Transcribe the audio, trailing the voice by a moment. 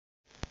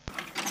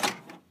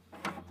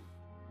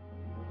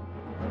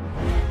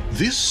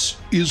This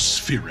is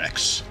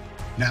SPHEREx,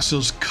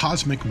 NASA's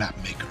cosmic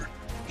mapmaker.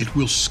 It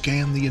will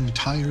scan the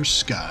entire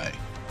sky,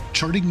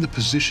 charting the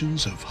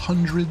positions of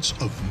hundreds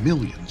of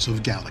millions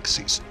of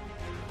galaxies.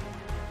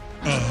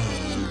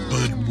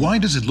 But why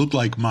does it look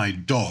like my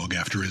dog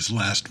after his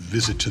last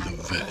visit to the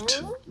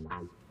vet?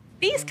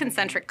 These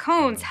concentric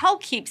cones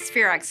help keep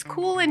SPHEREx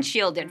cool and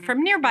shielded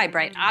from nearby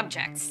bright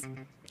objects.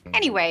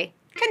 Anyway,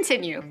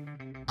 continue.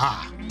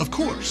 Of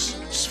course.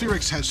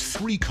 SPHEREx has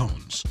 3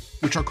 cones,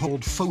 which are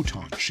called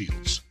photon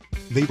shields.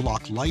 They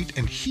block light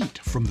and heat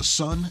from the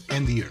sun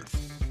and the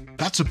Earth.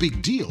 That's a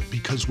big deal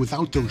because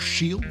without those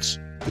shields,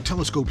 the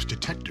telescope's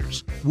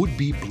detectors would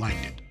be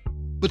blinded.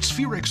 But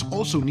SPHEREx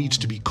also needs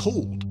to be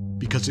cold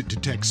because it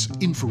detects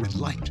infrared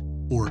light,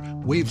 or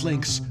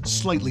wavelengths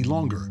slightly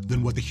longer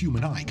than what the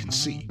human eye can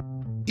see.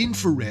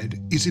 Infrared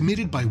is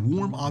emitted by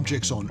warm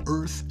objects on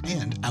Earth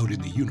and out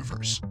in the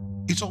universe.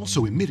 It's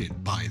also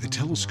emitted by the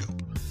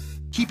telescope.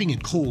 Keeping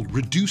it cold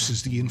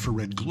reduces the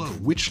infrared glow,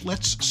 which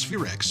lets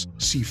SPHEREx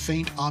see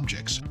faint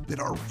objects that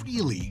are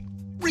really,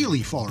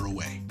 really far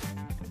away.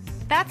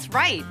 That's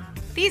right.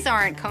 These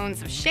aren't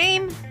cones of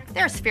shame,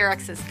 they're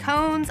SPHEREx's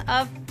cones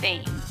of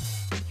fame.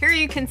 Here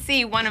you can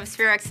see one of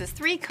SPHEREx's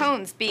 3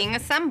 cones being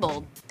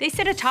assembled. They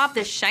sit atop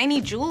this shiny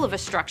jewel of a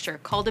structure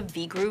called a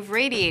V-groove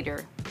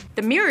radiator.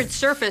 The mirrored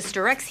surface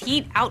directs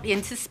heat out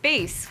into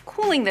space,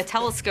 cooling the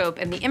telescope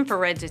and the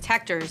infrared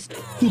detectors.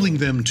 Cooling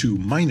them to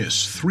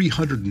minus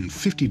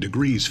 350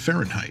 degrees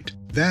Fahrenheit.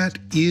 That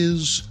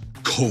is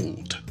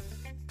cold.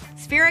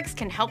 SPHEREx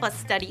can help us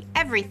study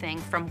everything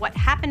from what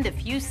happened a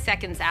few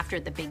seconds after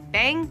the Big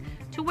Bang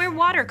to where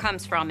water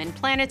comes from in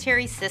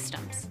planetary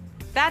systems.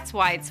 That's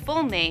why its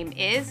full name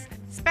is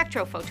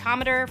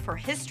Spectrophotometer for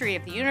History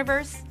of the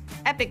Universe,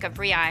 Epoch of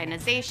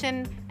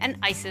Reionization, and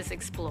ICES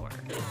Explorer.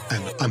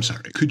 And I'm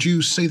sorry, could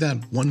you say that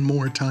one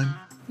more time?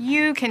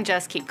 You can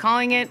just keep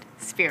calling it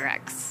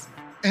SPHEREx.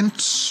 And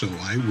so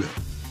I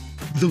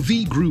will. The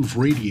V-groove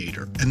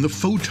radiator and the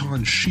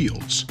photon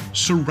shields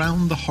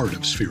surround the heart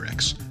of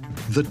SPHEREx,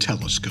 the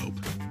telescope.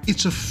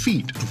 It's a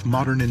feat of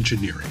modern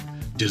engineering,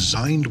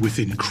 designed with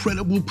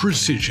incredible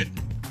precision.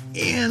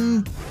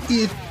 And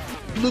it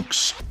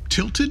looks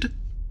tilted?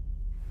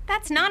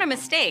 That's not a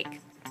mistake.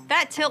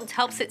 That tilt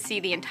helps it see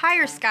the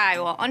entire sky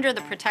while under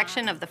the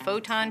protection of the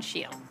photon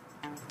shield.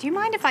 Do you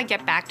mind if I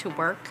get back to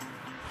work?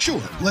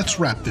 Sure, let's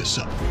wrap this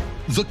up.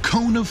 The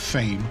cone of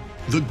fame,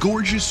 the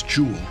gorgeous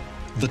jewel,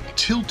 the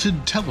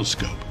tilted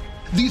telescope.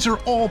 These are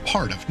all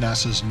part of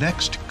NASA's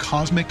next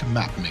cosmic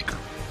mapmaker,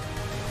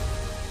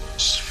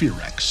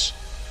 SPHEREx.